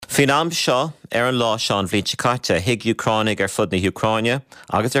Fhín am seo an lá seán bhí caite hiag Ucráinnig fud na Ucráine,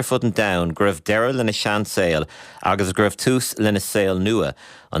 agus fud an dain gribh deireadh lena seansail agus gribh tús lena saoil nua,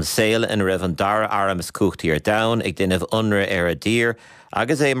 an saoil in raibh an dara aramas cúchtaí dain ag duineh unra a dír,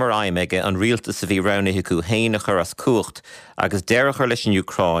 agus mar aimime an rialtas sa bhí ranithe acu héine chur as cúcht, agus deirechar leis an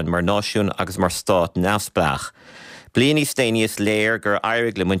Ucráin mar náisiún agus mar stát neamhsplach. Blianaí Stanius léir gur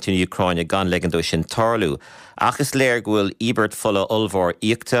airig le muinteann Ucráine gan legan sin tarlú, ach is léir ghfuil Ibert fulla ulmhór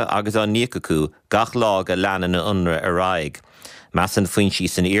íochta agus an níoc acu gach lá go leanan na unra raig. Measan faoin sí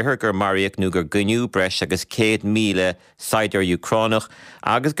san iarthar gur mariaach nó gur guniú breis agus 100,000 saidir Ucránach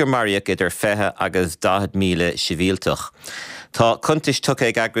agus gur mariaach idir 20 agus 10,000 sivíaltach. Tá contais tucha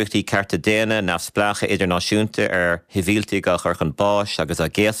ag agrachtaí Carta Déana neamhspleacha idirnáisiúnta hivíaltaí go churchan báis agus a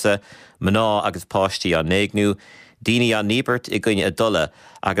géasa, mná agus páistí an néagnú, Díine an Níbert I gcuine a dula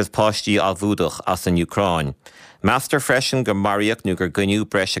agus páistí a bhúdach as an Ucráin. Meastar freisin gur mariaach nó gur guniú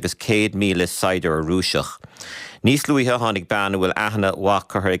breis agus 100,000 saidir a rúiseach. Níos luithe tháinig bean bhfuil aithne uach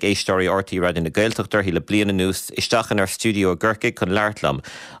chuthir ag éistóirí ortaí raidir na Gaeltachtar hí le bliana nús isteach ar stúdio Gurcaig chun leirtlam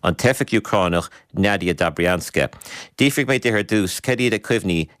an tefic Ucránach Nadia Dobrianska. Dífrig méid dithir dús céad a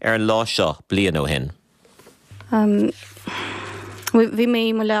cuimhní an lá seo blian ó hin. Bhí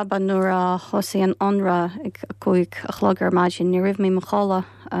mé mo leban nuair a thosaí an onra ag chuig a chlogar maidin, ní rih mé mo chola,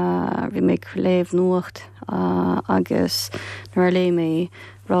 bhí mé léamh nuacht agus nuair lé mé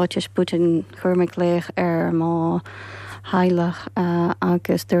ráiteis butain chuirmic léich má hailech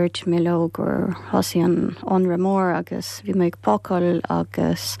agus dúirt mé le gur thosaí an onra mór agus bhí mé ag pócail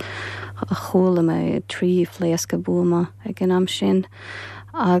agus chola mé 3 phléasca buama ag an am sin.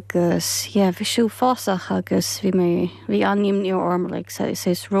 Agus, bhí siú fásach agus bhí aníomní ormlaigh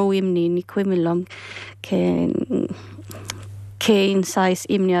sés róimní ní cuimilm cén sais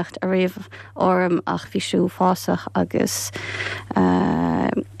imneacht a raibh orm ach bhí siú fásach agus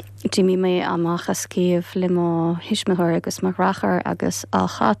Jimmy mé amach a scéamh le má hisismithir agus mar rachar agus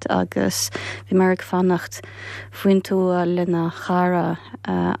áchat agus bhí mar ag fannacht faoin tú lena chara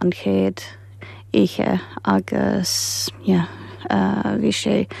an chéad ihe agus, bhí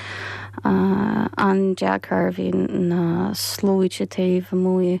sé an deachar bhí na slóide taobh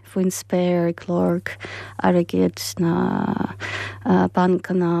mui faoin spéir glórg agad na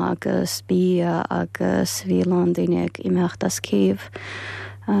bancanna agus bí agus bhí daoine ag imeacht as céamh.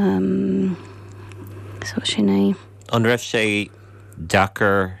 So sin é. An raibh sé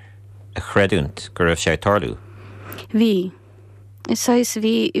deachar a chreidúnt gur raibh sé tarlú? Bhí. Isáis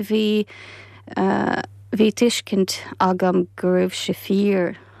bhí tuiscint agam gur raibh sé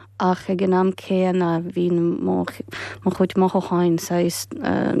fíor ach ag an am céanna bhí mo chuid mochaáin tá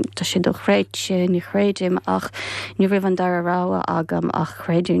sé do chréid sé ní chréidim ach ní rih an dar ará agam ach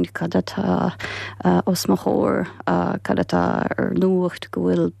chréidirn cadatá os mo chóir cadatá ar nuacht go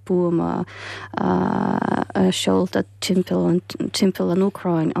bhfuil buama seolta timpeall an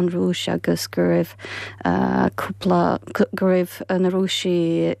Ucráin an rúis agus gur raibh gur raibh an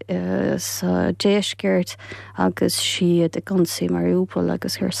rúisí sa déisgéirt agus siad a gansaí Mariúpol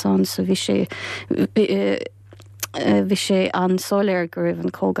agus Kherson. So bhí sé an soléir gur raibh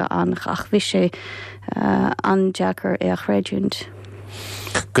an cóga annach ach bhí sé an deachar a chréidúnt.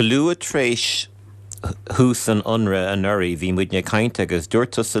 Go luath tréis hús an unra an uirí bhí muidne cainte agus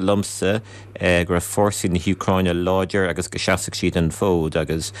dúirtas sa lumsa gur fórsaí na Ucráine láidir agus go seasadh siad an fód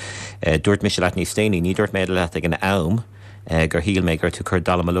agus dúirt mé sé leat ní Stanií, ní dúirt méid leat ag an am gur híal mé gur tú chur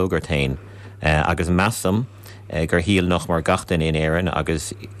dalamalógar tain agus measam gur híal nach mar gatain in éireann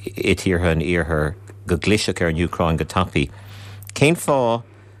agus itíortha an iarthar go glisseach ar an Ucráin go tapaí. Cén fá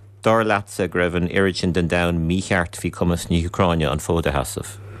dar leatsa go raibh an iritin den dain mícheart bhí cumas na Ucráine an fóda hasamh?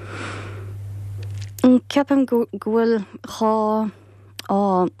 Ceapam gohfuil chá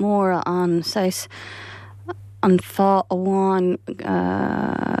móra an sais an fá amháin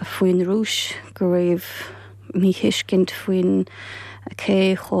faoin rúis go raibh míhuiscint faoin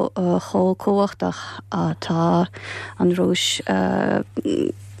cé chócóhachtach atá an rúis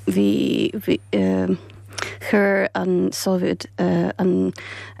bhí chur an Soviet an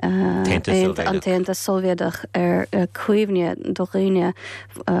Téanta Sovietach ar cuimhne do riine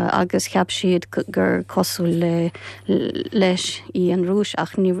agus cheap siad gur cosú leis í an rúis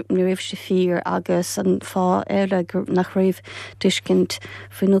ach ní raibh sé fíor agus an fá éile gur nach raibh tuiscint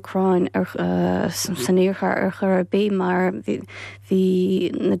faoin Ucráin ar san iarthar ar chur bé mar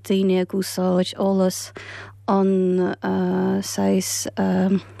bhí na daoine gúsáid ólas an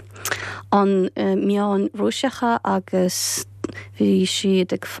an meán rúiseacha agus bhí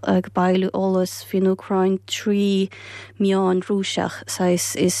siad ag bailú olalas fin Ucrain 3 milliún rúiseach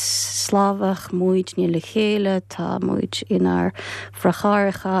is slávach muid ní le chéile tá muid inar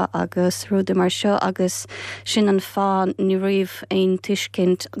fracháiricha agus rúda mar seo agus sin an fá ní riomh ein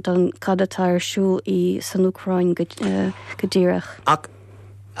tuiscint don cadatáir siúil í san Ucrain go ddíireach. Ach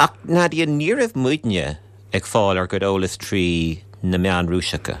Nadia, ní raibh muidne ag fáil ar go olalas 3 na meán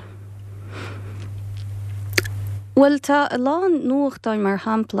rúiseacha. Well, tá a lán nuachtáin mar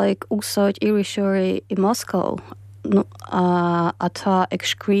hampla úsáid iiriseoirí i Moscow atá ag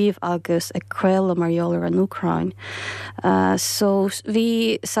scríomh agus ag creailla mar dheolar an Ucrain. So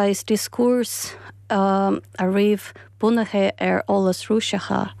bhí sais discúrs a riomh bunathe ar olalas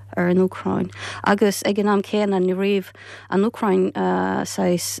rúiseacha ar an Ucrain. Agus ag an am céanna ní riomh an Ucrain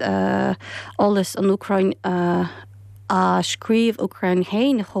sais olalas an Ucrain a scríomh Ucrain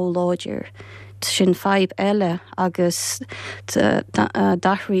héin chomh sin 5 eile agus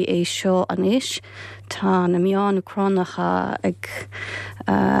dahraí é seo an isis tá na meán Ucránacha ag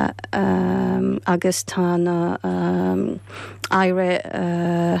agus tá na aire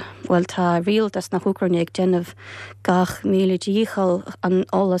well tá rialtas na Ucraine ag déanamh gach míle díchal an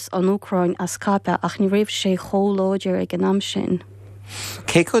olalas an Ucrain as cappa ach ní raibh sé chomhlóidir ag an am sin.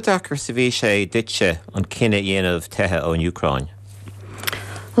 Cé go dachar sa bhí sé duitse an cinenne dhéanamh tuthe ón Ucrain?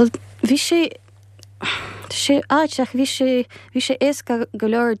 Well, bhí sé áiteach bhí sé éasca go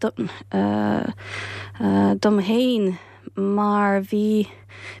leor dom héin mar bhí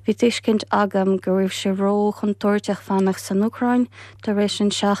tuiscint agam go raibh sé ró chun tuairteach fannach san Ucrain tar éis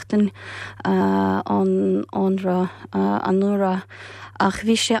an seachtain an nura ach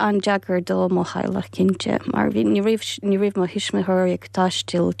bhí sé an deagar dó mo chailech cinnte mar bhí ní raibh mo hisismithirí ag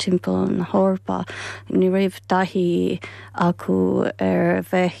taistil timpeall na hórpa ní raibh daithí acu ar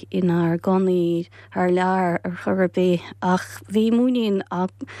bheith inar gconaí ar lear ar churabé ach bhí múnaíonn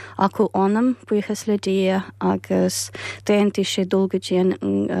acu anam buchas le dia agus déantí sé dul go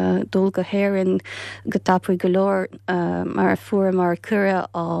héireann go tapú go leor mar fuair mar cura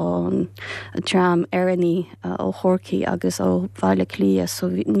an tram éireannaí ó chorcaí agus ó bhaile clia so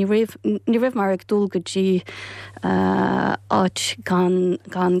ní raibh mar ag dul go dtí áit gan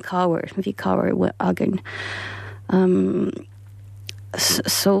cabhair bhí cabhair agan.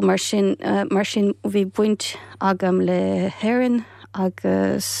 So mar sin bhí buint agam le héireann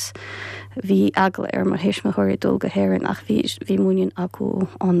agus bhí agla ar mar hisismithirí dul go héireann ach bhí múnaíonn acu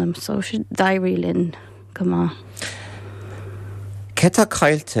anam so dairí linn go maith. Cé tá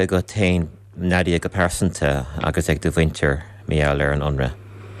caiilte go tain Nadia go persanta agus ag do bhaintear méall ar an onra?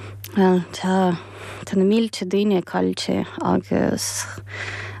 Well, tá na mílte daoine caiilte agus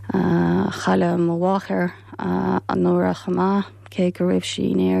chaile mo bháthar an nóra chamá cé go raibh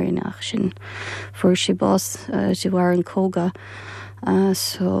sí éireann ach sin fuair sí bás de bhar an cóga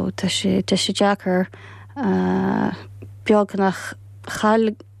so tá sé deacair beag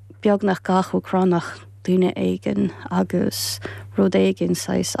nach gach Ucránach duine éigen agus rud éigen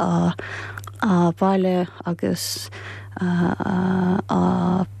sais a bhaile agus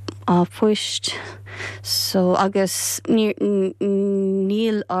a puist so agus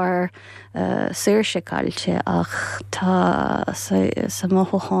níl ar saoirse caiilte ach tá sa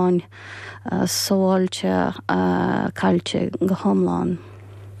mothúcháin sóilte caiilte go thomláin.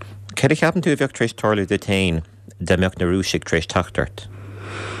 Cé ceapan tú bheoh tréis tarlaú de tain de meach na rúisigh tréis tachtart?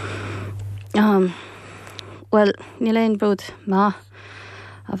 Well, ní léon brúd má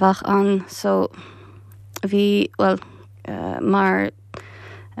a bheith an so bhí well mar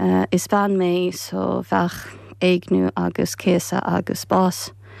is ban mé so bheith éagnú agus céasa agus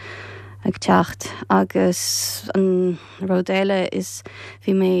bás ag teacht agus an rodéile is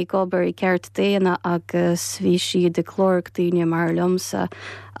bhí mé gobar I ceart déana agus bhí siad de chlóric daoine mar liomsa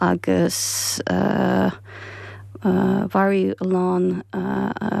agus bharí lán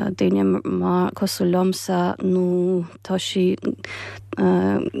daoine mar cosú liomsa nó tá si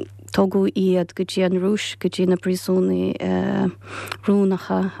tógu iad go dtí an rúis go dtí na brísúnaí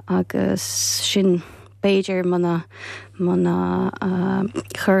rúnacha agus sin Beiidir mana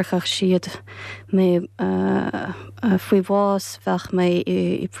churchach siad mé faoi bhás bheith mé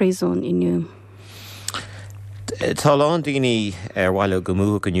I prísún inniu. Tá lán daoine ar bhaile go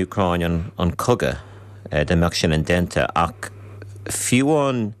mútha an Ucrain an coga de meach sin an denta ach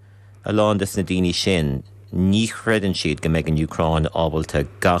fiúáin a lándas na daoine sin ní chreidann siad go méid an Ucrain ábalta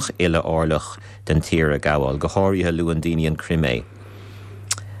gach ile árlach den tíre gábháil go háirithe luan daoine an Crimée.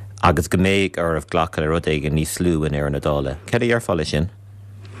 Agus go méid ar bh ghlacha le rud éige níos slú in ar na dála. Cad ar fáile sin?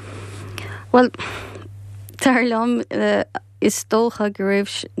 Well, tar lom is dócha go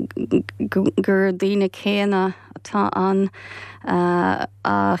raibh gur daoine céanna tá an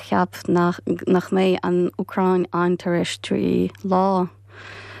a cheap nach mé an Ucrain antaris trí lá.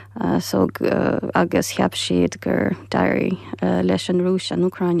 So agus cheap siad gur dairí leis an rúis an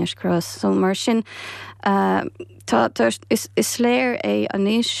Ucrainis cross. So mar sin is léir é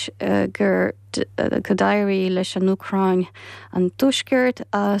aníis gur go dairí leis an Ucrain an tuisgurt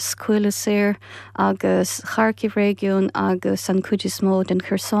as cuile séir agus Kharkiv régiún agus an cuidir mód an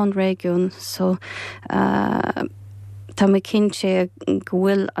Kherson régiún. So tá mé cinse go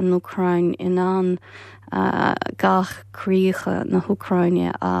bhfuil an Ucrain in an gach críocha na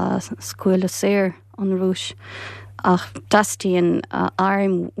Ucraine a scuile séir an rúis ach dastíon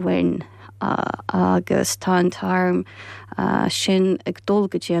armhain agus tá an tarm sin ag dul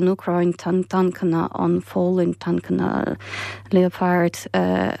go dtí an Ucrain tan canna an fólinn tan canna Leopard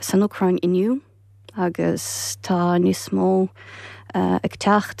san Ucrain inniu agus tá níos mó ag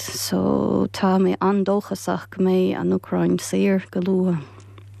teacht so tá mé andóchasach go mé an Ucrain séir go luatha.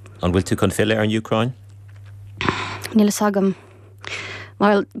 An bhfuil tú chun fill ar an Ucrain? Níl sagam.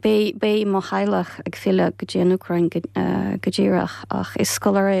 Well, bé má chailech ag fille go dtí an Ucrain go ddíireach ach is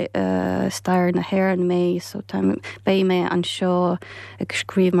scoláir stair na hhéireann mé so bé mé an seo ag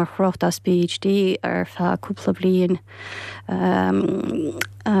scríomh mar chrocht as PhD ar feadh cúpla bliain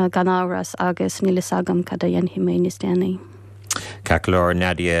gan áras agus níl sagam cad a dhéanfaí mé níos déanaí. Caclór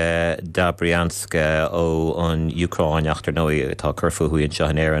Nadia Dobryanska ó an Ucrain achtar nóí tá curfú huíonn seo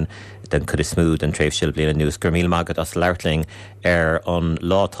an éireann den chud is smúd an tréimhsiúil bliana nús gur míl mágad as leirtling ar an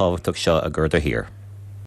lá tábhachtach seo a gurda hir.